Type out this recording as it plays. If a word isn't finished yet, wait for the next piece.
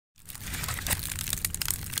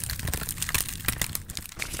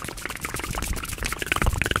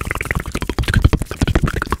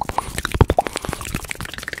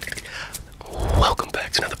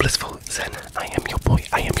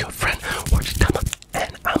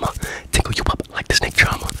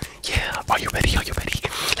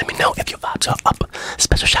shoutouts are up.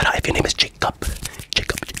 Special shout out if your name is Jacob.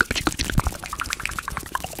 Jacob.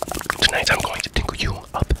 Tonight I'm going to tingle you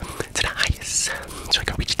up to the highest so I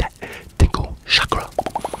can reach that tingle chakra.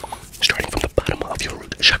 Starting from the bottom of your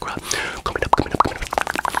root chakra. Coming up.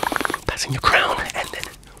 Passing your crown and then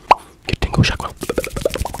your tingle chakra.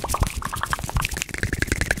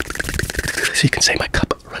 So you can say my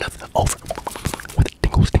cup runneth over with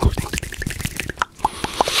tingles.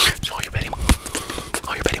 So are you ready?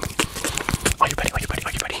 Are you ready?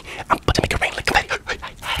 I'm about to make it rain like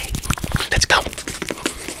confetti. Hey, let's go.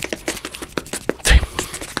 3,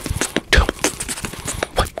 2,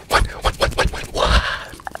 1.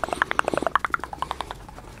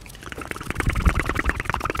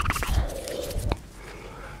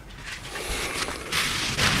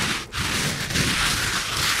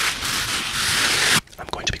 I'm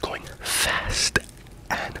going to be going fast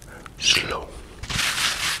and slow.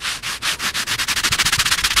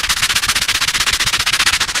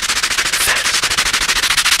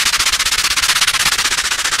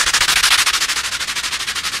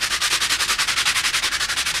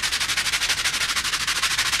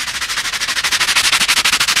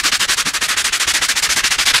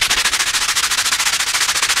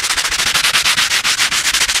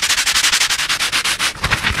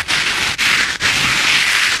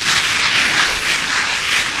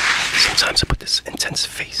 Sometimes I put this intense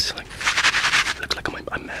face, like look like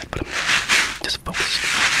I'm mad, but I'm not. Just focused,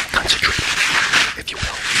 concentrating, if you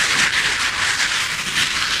will.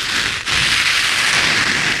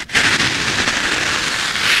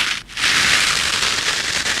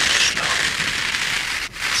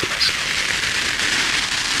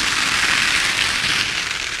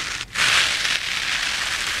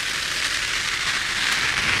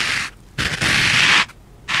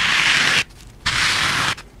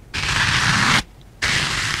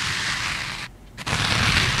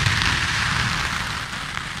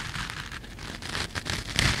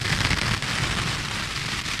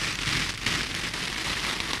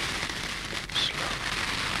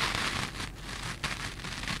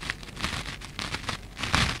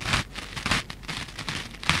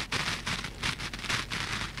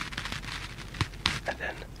 And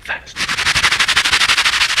then fast.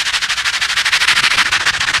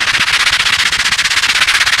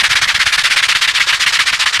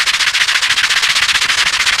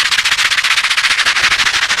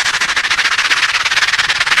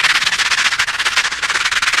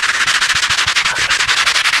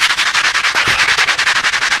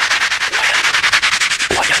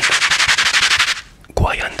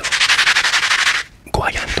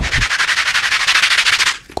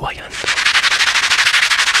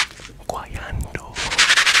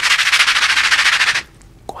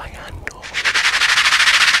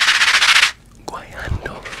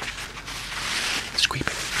 Guayando.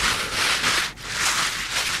 Squeeping.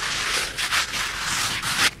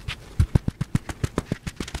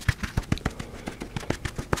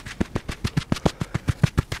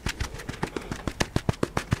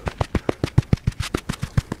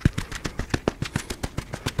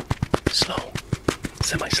 Slow.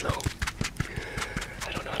 Semi-slow.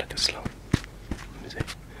 I don't know how to do slow. Let me see.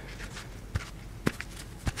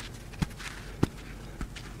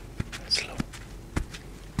 Slow.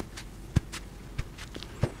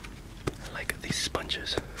 I like these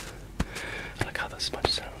sponges. I like how the sponge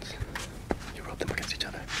sounds. You rub them against each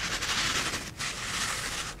other.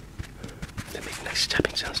 They make nice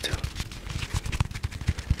tapping sounds too.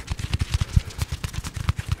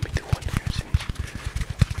 Let me do one here, see?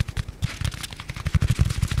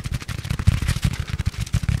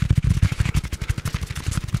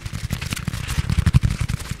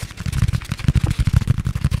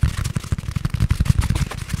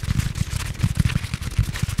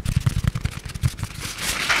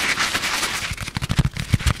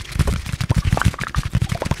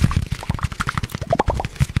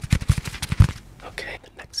 Okay, the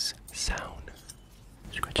next sound.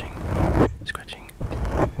 Scratching, scratching,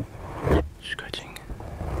 scratching,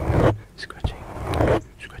 scratching,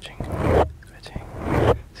 scratching, scratching,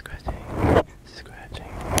 scratching,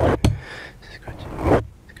 scratching,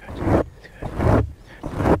 scratching,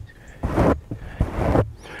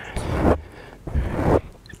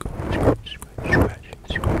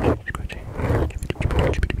 scratching,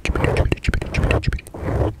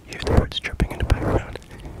 Here's the birds chirping in the background.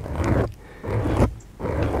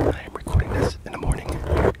 I am recording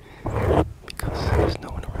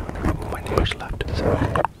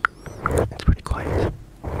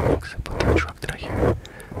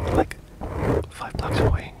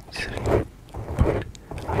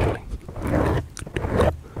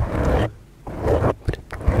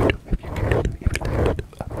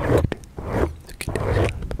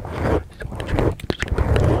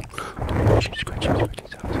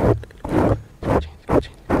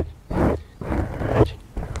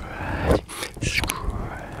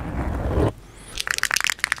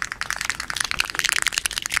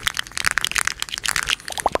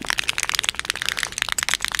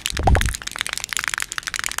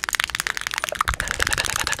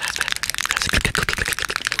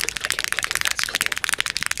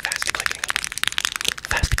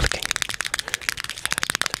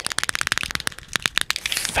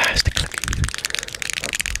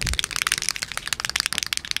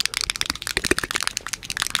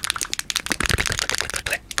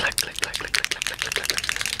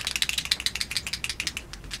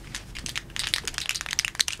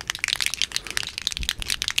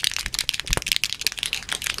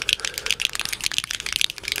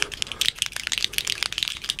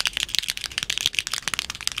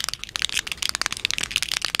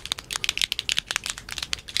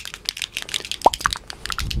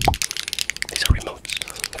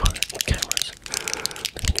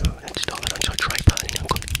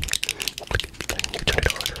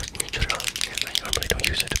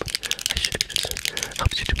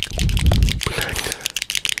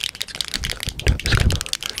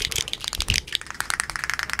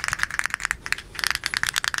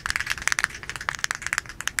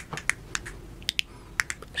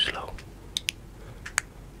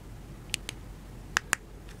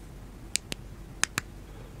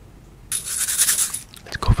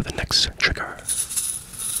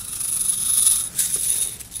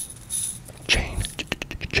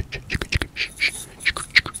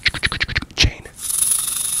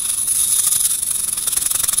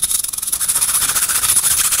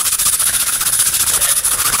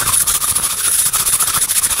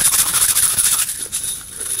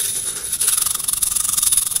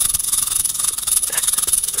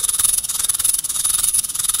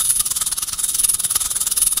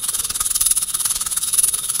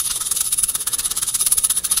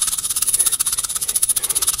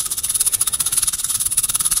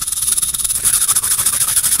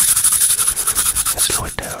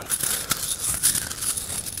down.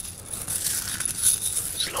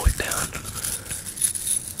 Slow it down.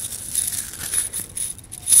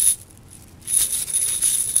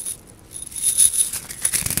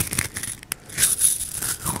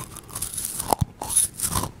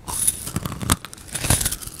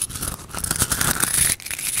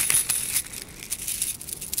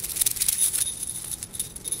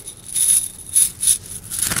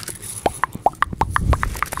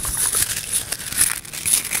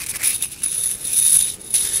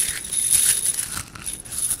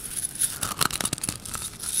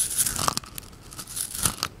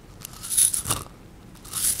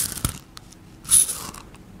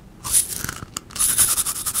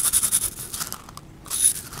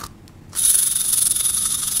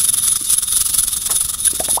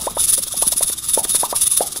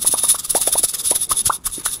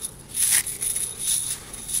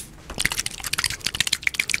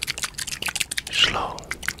 Slow.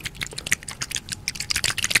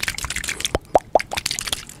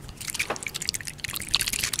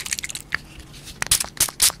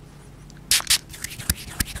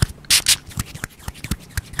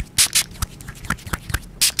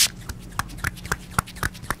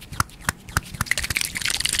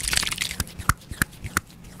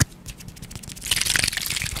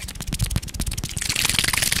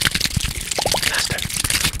 Faster.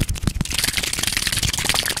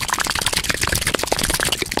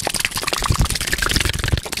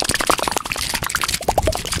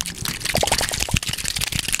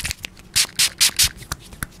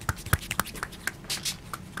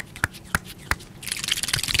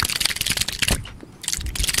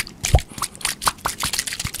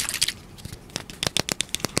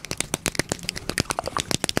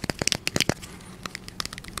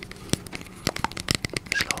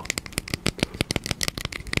 Slow.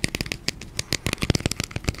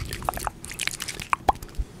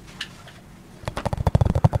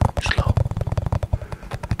 Slow.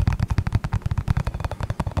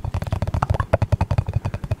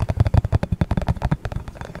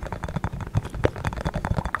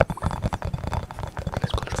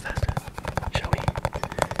 Let's go a little faster, shall we?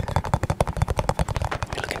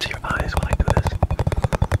 Let me look into your eyes while I do this.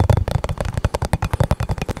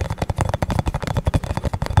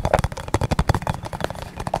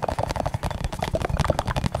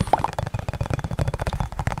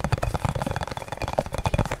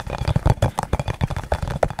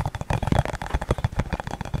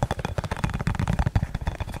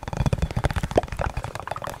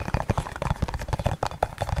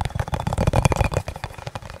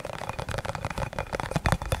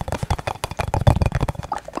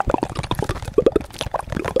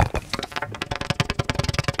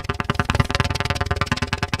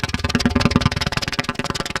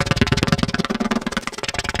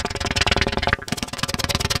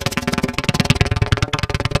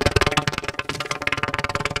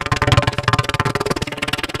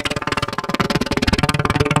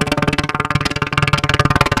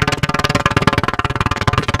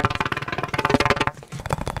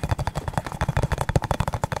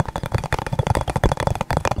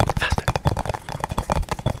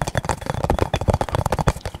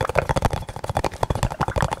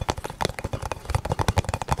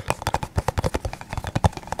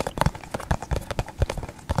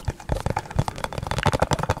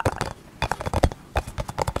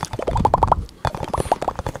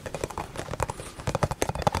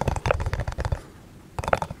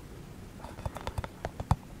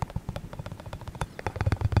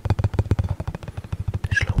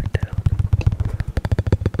 Slow it down.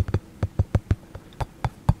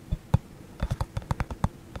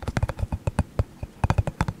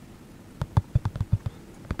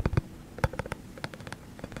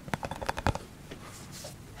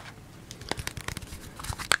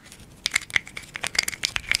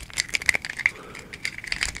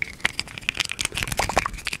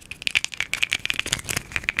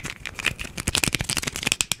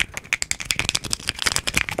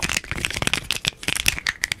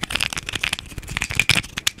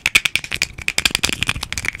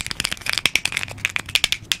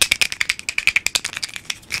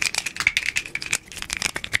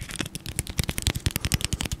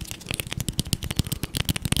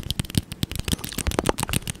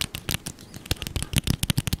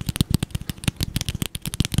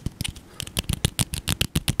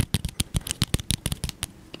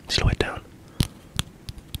 Slow it down.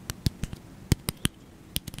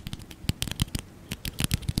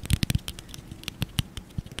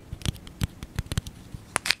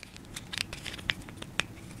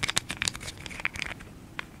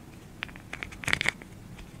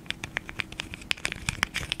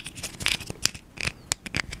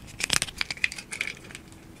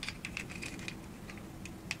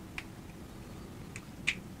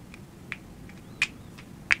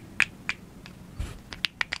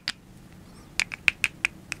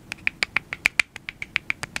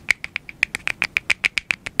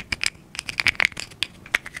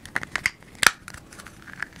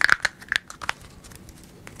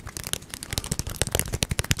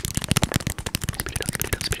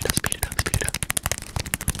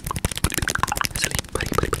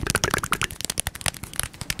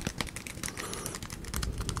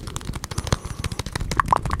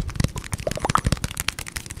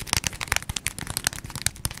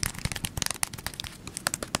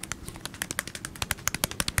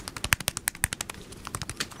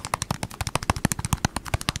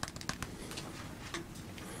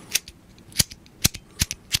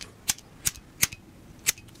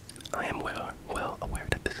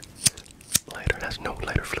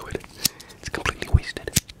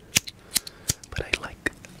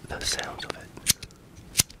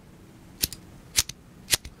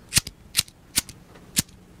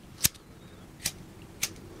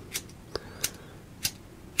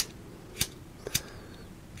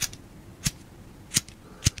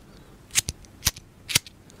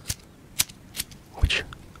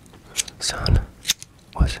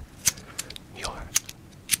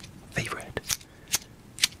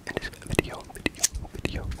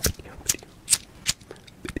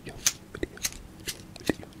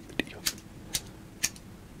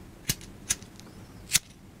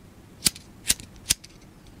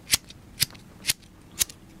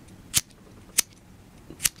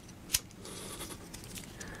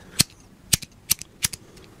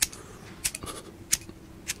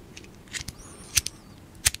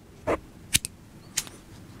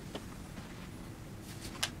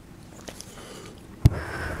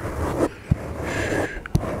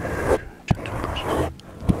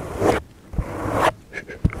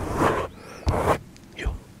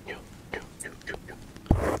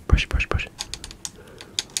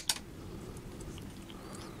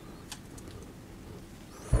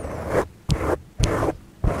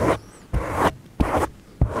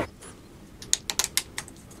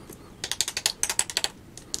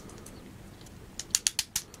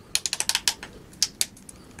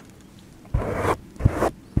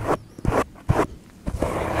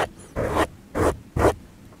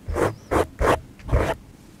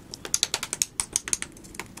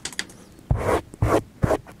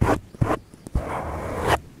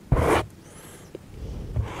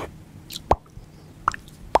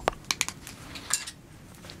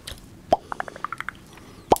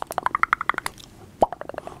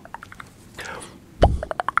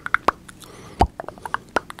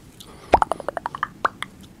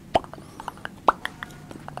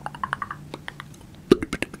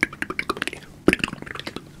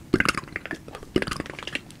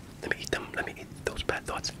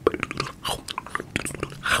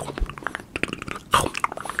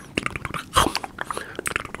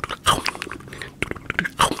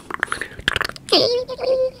 Some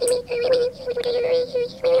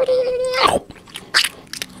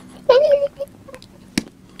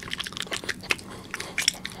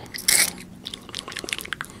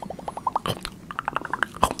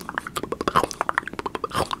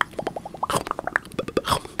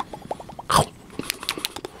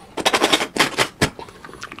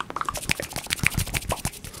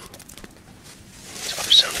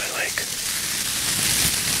other sound that I like.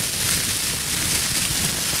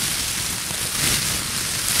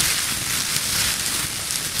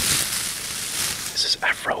 This is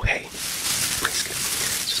Afro Hey. Nice, good.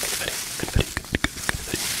 Just confetti, confetti,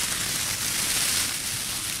 confetti.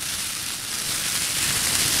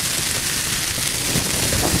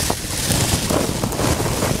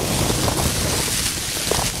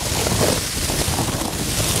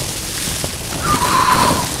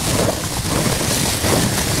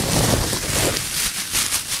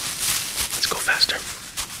 Let's go faster.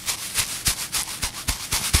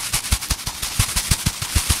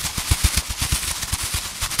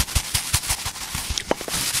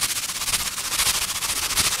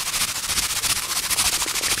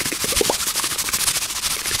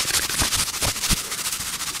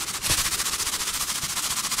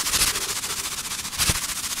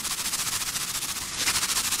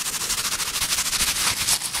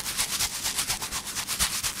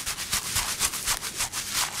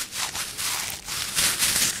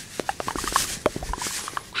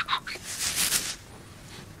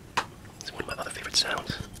 It's one of my other favorite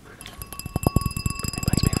sounds.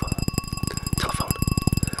 Reminds me of a telephone.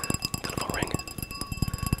 Telephone ring.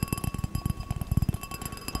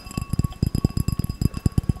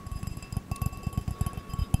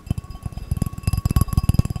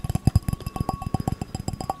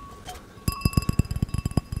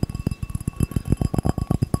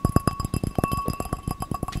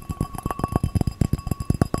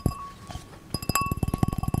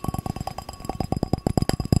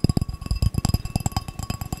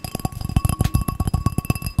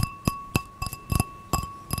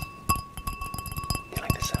 You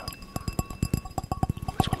like this sound?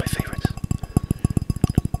 It's one of my favorites.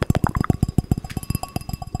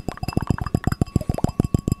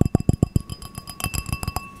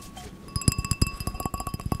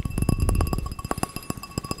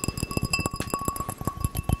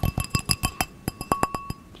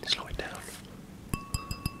 Slow it down.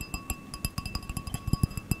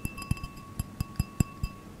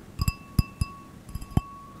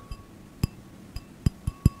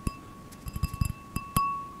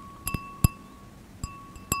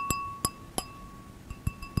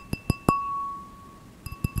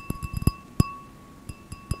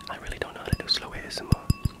 I really don't know how to do slow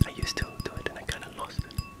ASMR. I used to do it and I kind of lost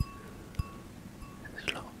it.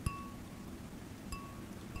 Slow.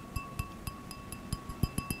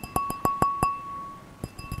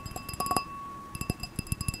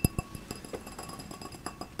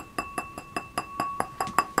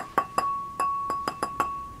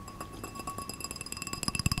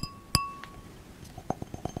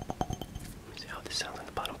 Let me see how this sounds on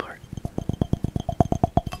the bottom part.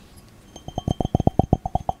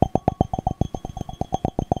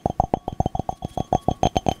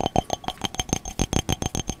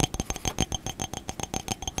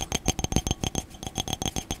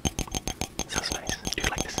 Sounds nice. Do you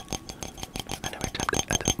like this? I never tapped it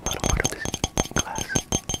at the bottom part of this glass.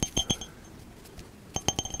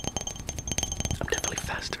 I'm definitely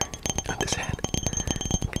faster on this hand.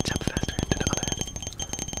 I can tap faster than the other hand.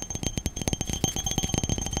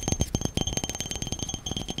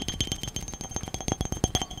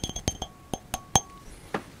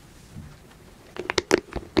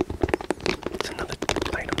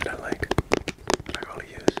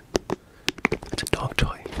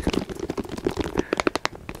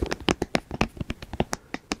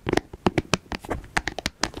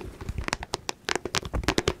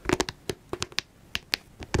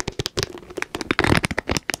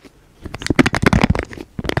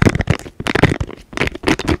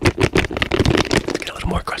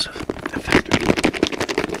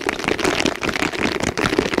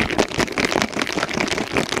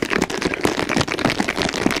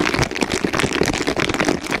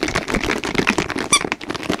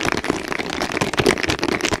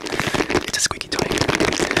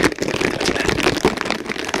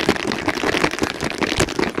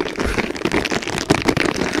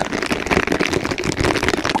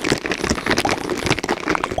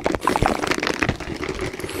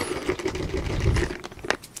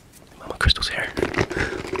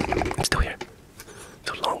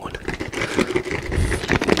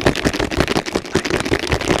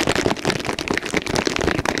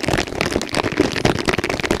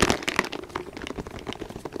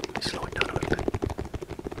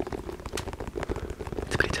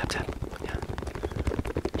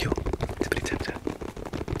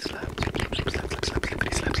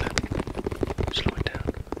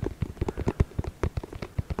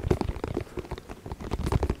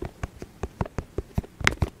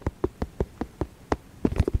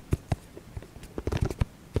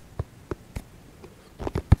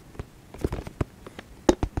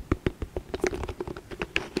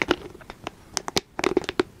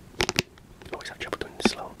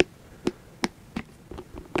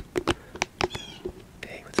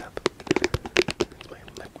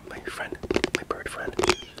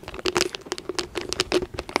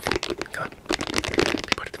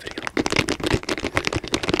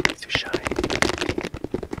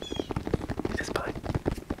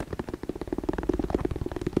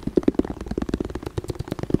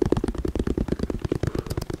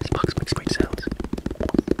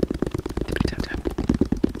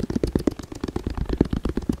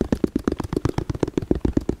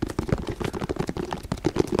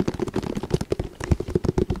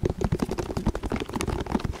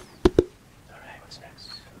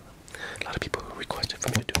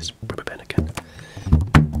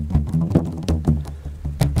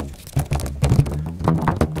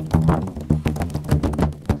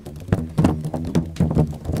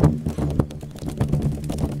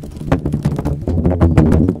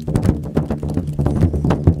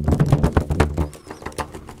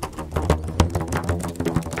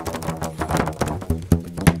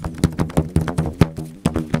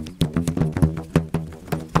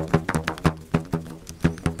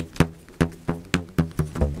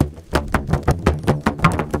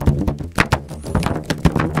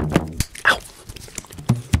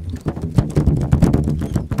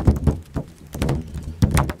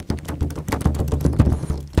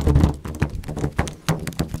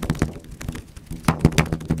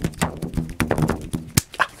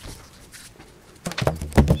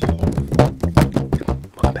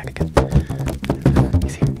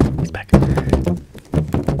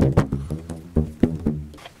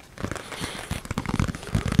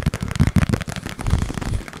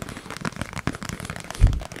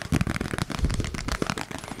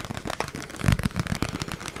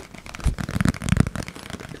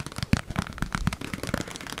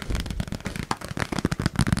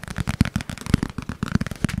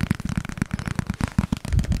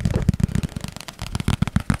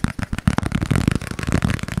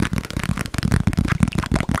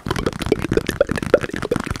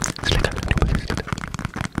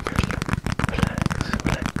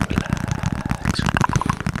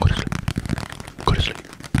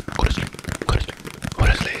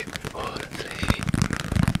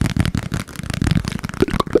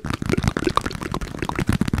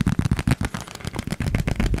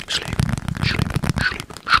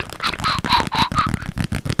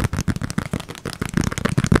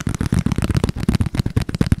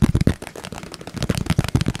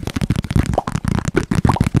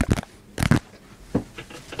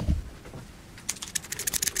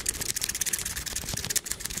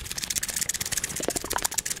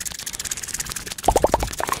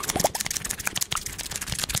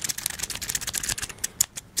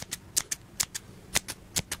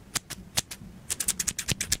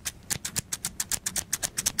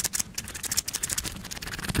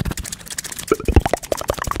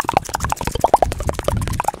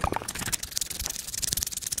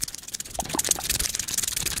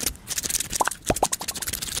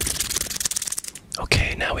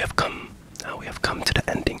 Okay, now we have come to the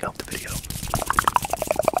ending of the video.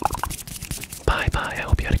 Bye bye. I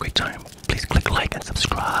hope you had a great time. Please click like and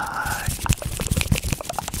subscribe.